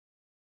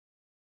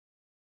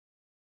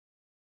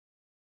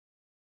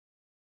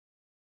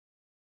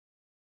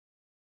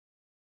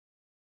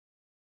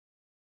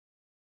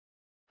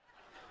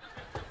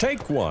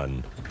Take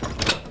one.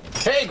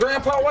 Hey,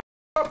 Grandpa, what's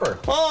supper?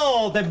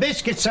 Oh, the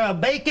biscuits are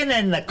baking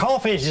and the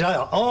coffee's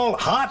all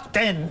hot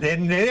and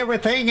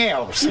everything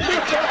else.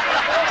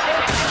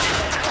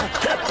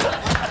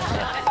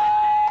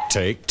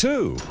 Take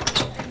two.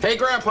 Hey,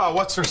 Grandpa,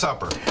 what's for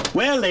supper?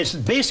 Well, there's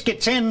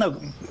biscuits in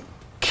the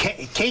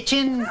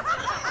kitchen.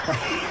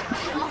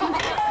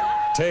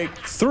 Take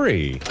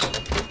three.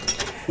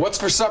 What's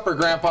for supper,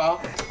 Grandpa?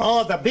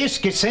 Oh, the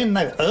biscuits in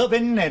the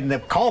oven and the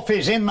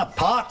coffee's in the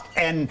pot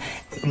and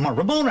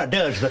Ramona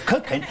does the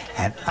cooking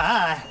and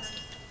I...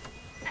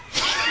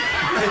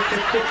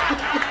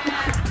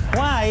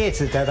 Why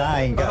is it that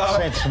I ain't got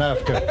sense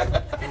enough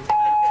to...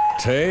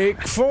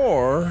 Take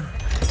four.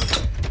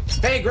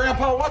 Hey,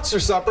 Grandpa, what's for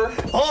supper?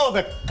 Oh,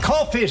 the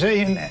coffee's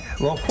in...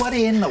 Well, what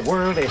in the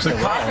world is the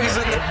Coffee's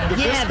in the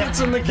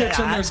biscuits in the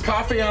kitchen. There's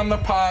coffee on the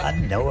pot. I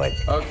know it.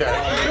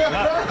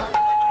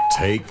 Okay.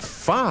 Take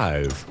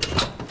five.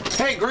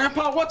 Hey,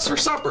 Grandpa, what's for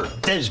supper?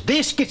 There's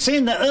biscuits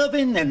in the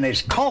oven and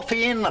there's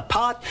coffee in the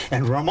pot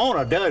and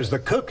Ramona does the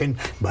cooking,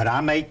 but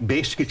I make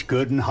biscuits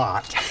good and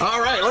hot.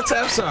 All right, let's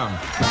have some.